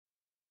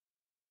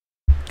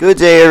Good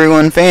day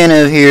everyone,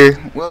 Fanav here.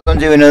 Welcome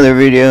to another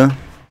video.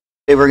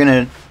 Today we're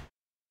gonna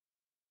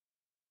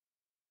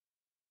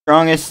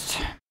strongest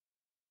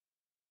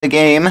the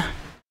game.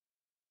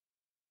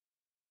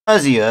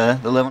 Kazuya,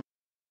 the level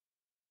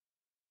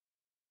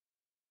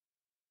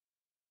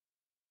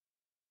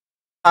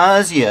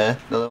Kazuya,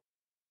 the level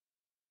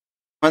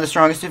one of the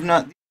strongest, if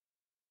not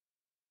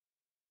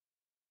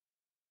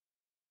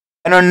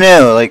I don't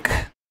know, like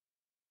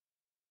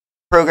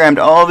programmed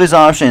all of his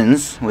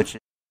options, which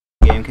is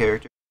game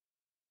character.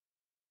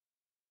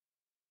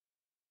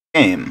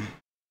 Game.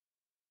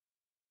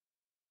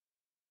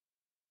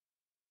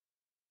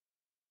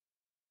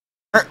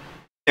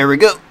 There we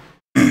go.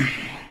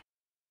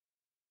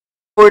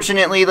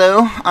 Fortunately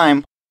though,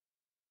 I'm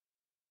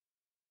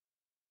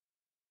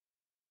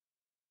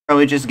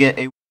probably just get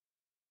a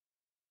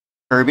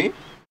Kirby.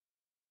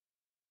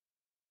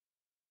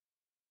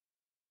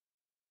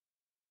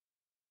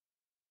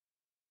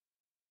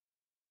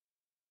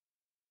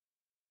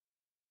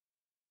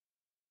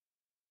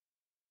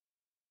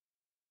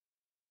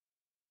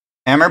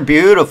 Hammer,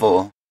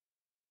 beautiful.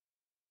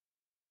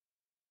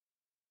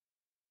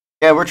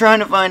 Yeah, we're trying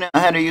to find out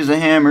how to use a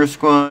hammer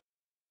squad.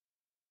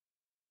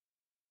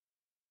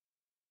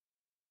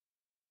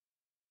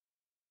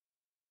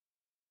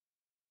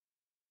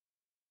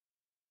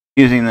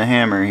 Using the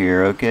hammer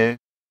here, okay?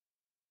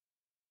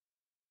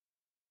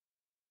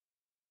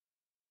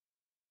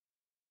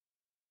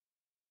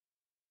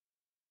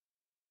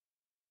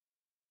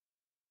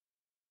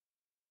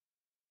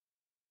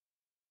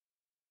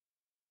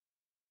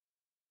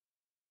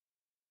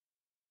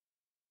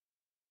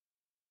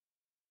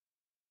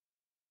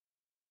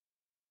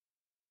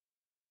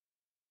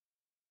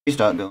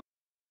 Start going.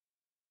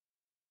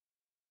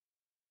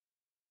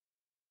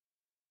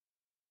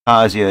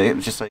 Kazuya, it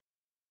was just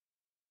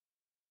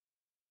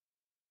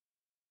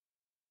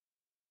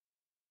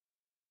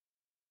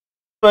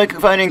like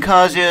finding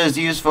Kazuya is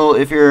useful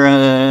if you're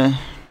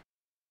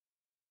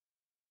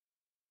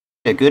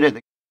good at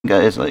the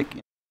guys, like.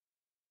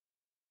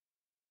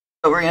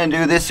 But we're gonna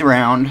do this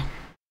round.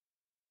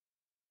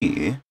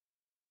 Key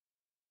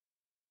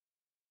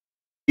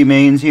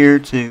mains here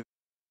to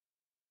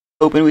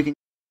open. We can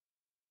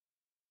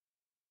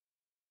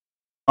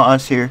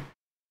pause here.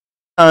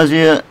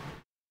 Kazuya,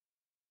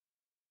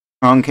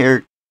 strong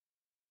character.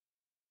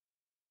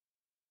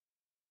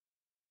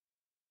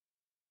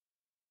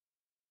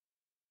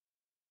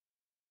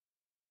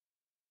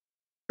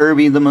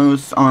 Kirby the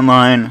most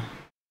online.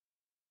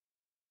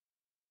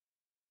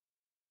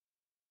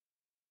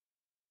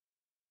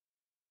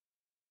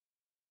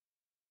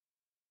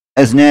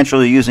 As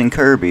naturally using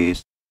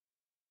Kirby's.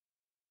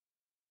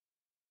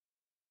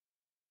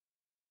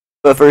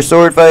 But for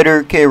Sword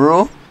Fighter K.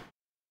 Rool,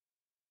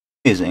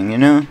 amazing, you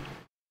know?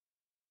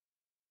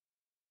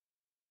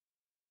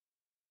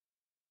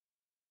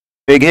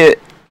 Big hit.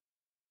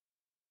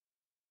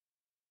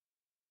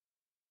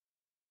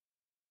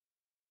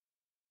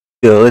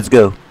 Go, let's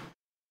go.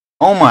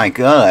 Oh my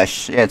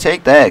gosh. Yeah,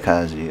 take that,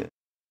 Kazuya.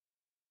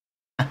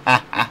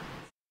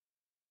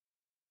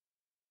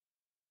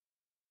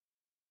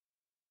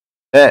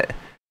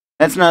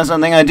 That's not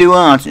something I do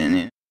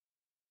often.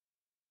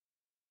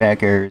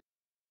 Back air.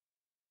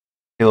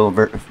 Still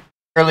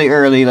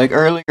early, like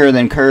earlier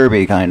than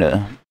Kirby,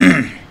 kinda.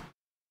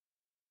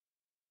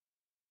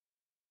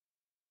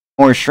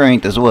 More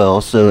strength as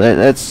well, so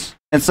that's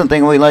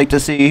something we like to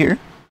see here.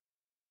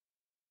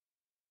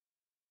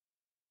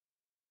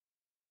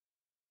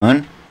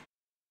 Hit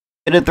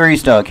a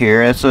 3-stock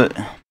here, that's what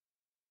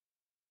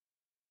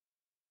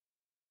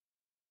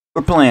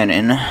we're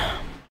planning.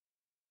 I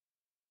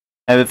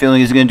have a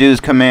feeling he's gonna do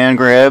his command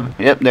grab.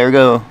 Yep, there we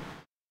go.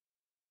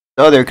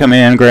 The other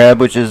command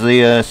grab, which is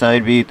the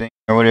side B thing,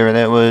 or whatever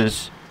that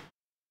was.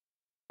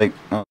 Like,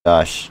 oh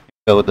gosh.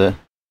 Go with the...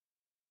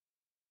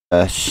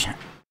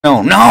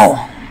 No,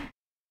 no!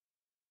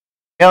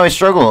 I always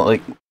struggle,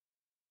 like...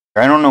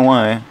 I don't know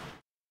why.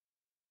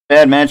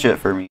 Bad matchup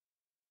for me.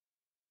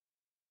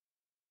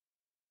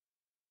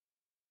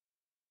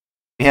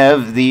 We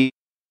have the...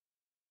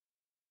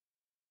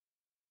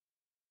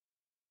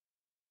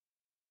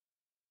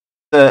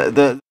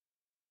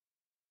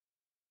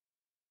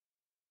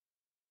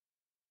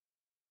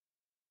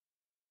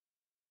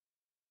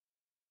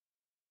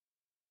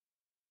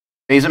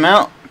 Phase him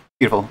out?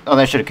 Beautiful. Oh,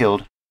 that should have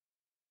killed.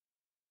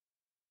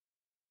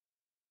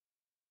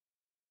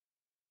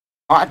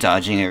 Hot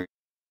dodging area.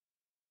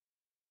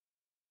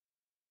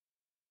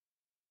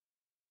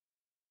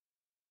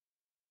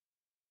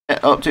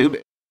 Oh, too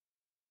bad.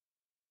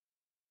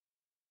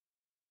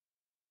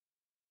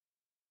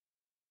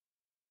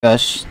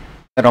 Gosh,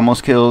 that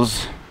almost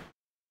kills.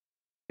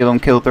 Give him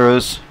kill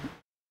throws.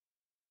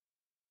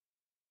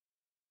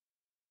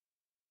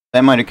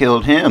 That might have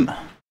killed him.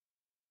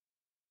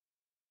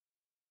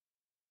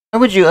 Why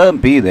would you up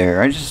B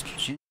there?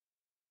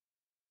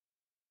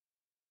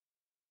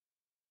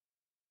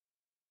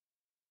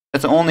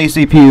 That's only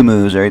CPU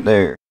moves right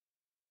there.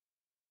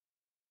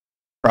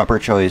 Proper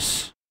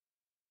choice.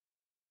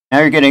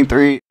 Now you're getting a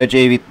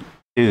JV2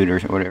 or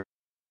whatever.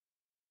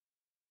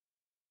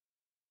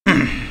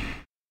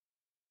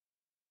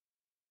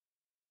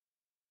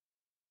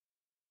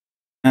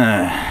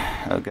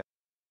 Okay.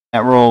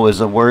 That roll was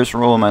the worst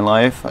roll of my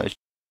life.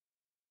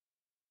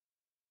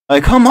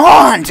 Like, come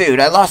on, dude!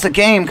 I lost the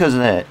game because of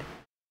that.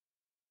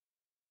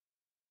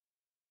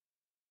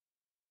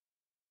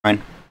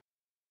 Fine.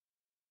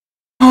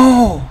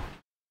 Oh!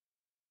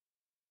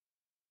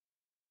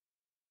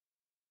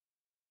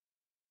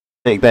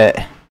 Take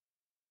that.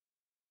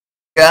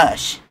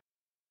 Gosh.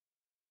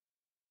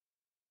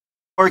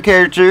 More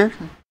character.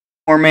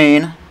 More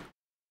main.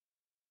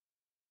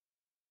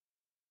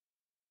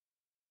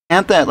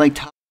 Can't that, like,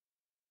 top?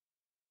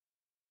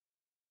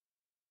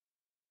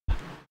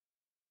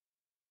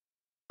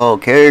 Oh,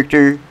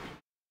 character.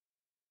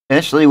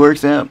 Actually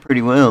works out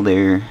pretty well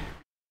there.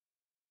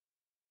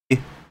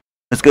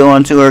 Let's go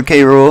on to our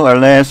K roll, our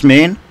last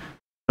main.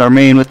 Our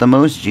main with the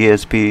most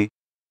GSP.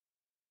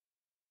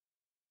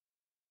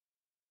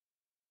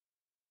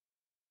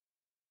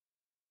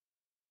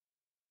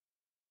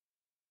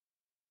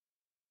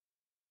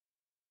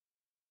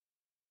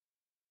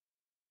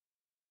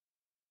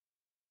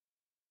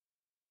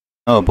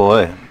 Oh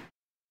boy.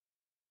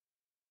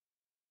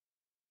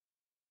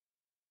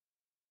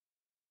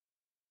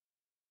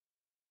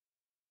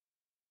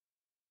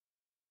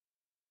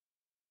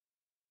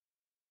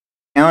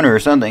 Counter or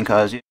something,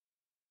 cause you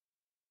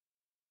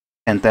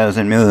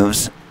 10,000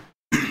 moves.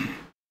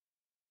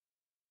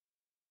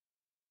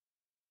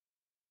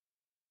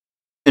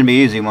 Gonna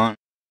be easy one.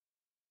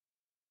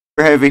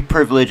 For heavy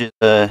privileges,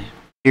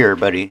 here,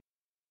 buddy.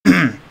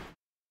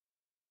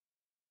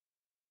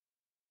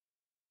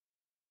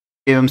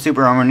 Give him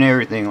super armor and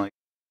everything, like.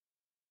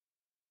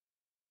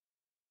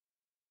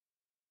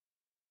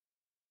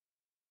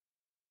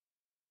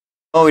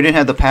 Oh, he didn't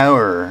have the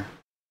power.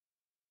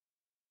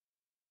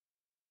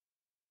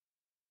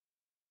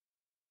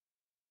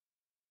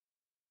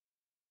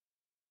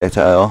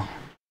 Tactile.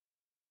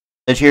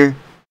 Edge here.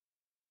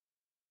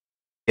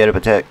 Get up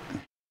attack.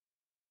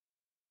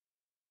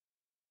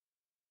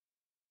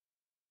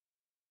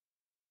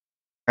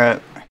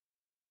 Alright.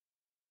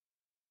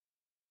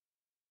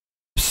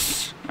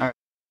 Alright.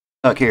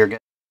 Stuck here again.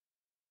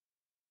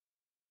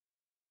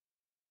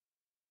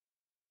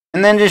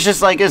 And then it's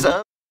just like his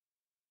up.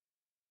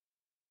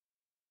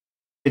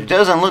 It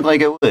doesn't look like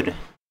it would. It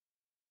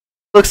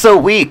looks so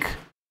weak.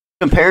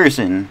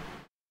 Comparison.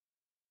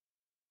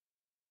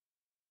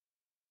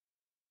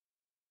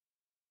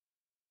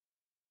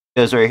 It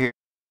goes right here.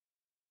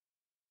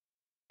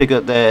 Pick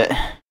up that.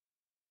 I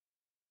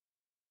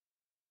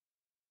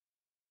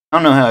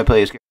don't know how I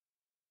play his character.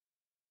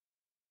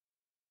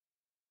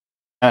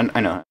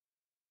 I know.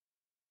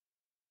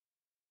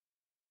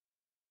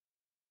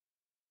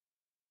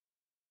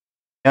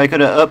 Yeah, I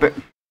could have up it.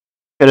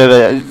 Could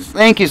have.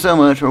 Thank you so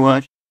much for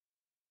watching.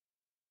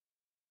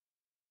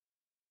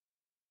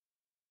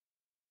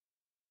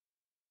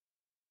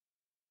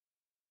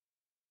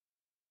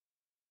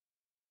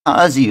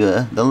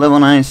 Kazuya, the level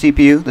 9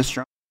 CPU, the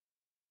strong.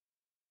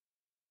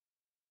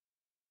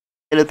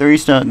 Hit a 3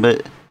 stock,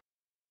 but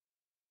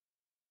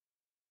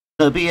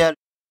yeah,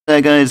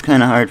 that guy is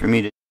kind of hard for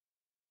me to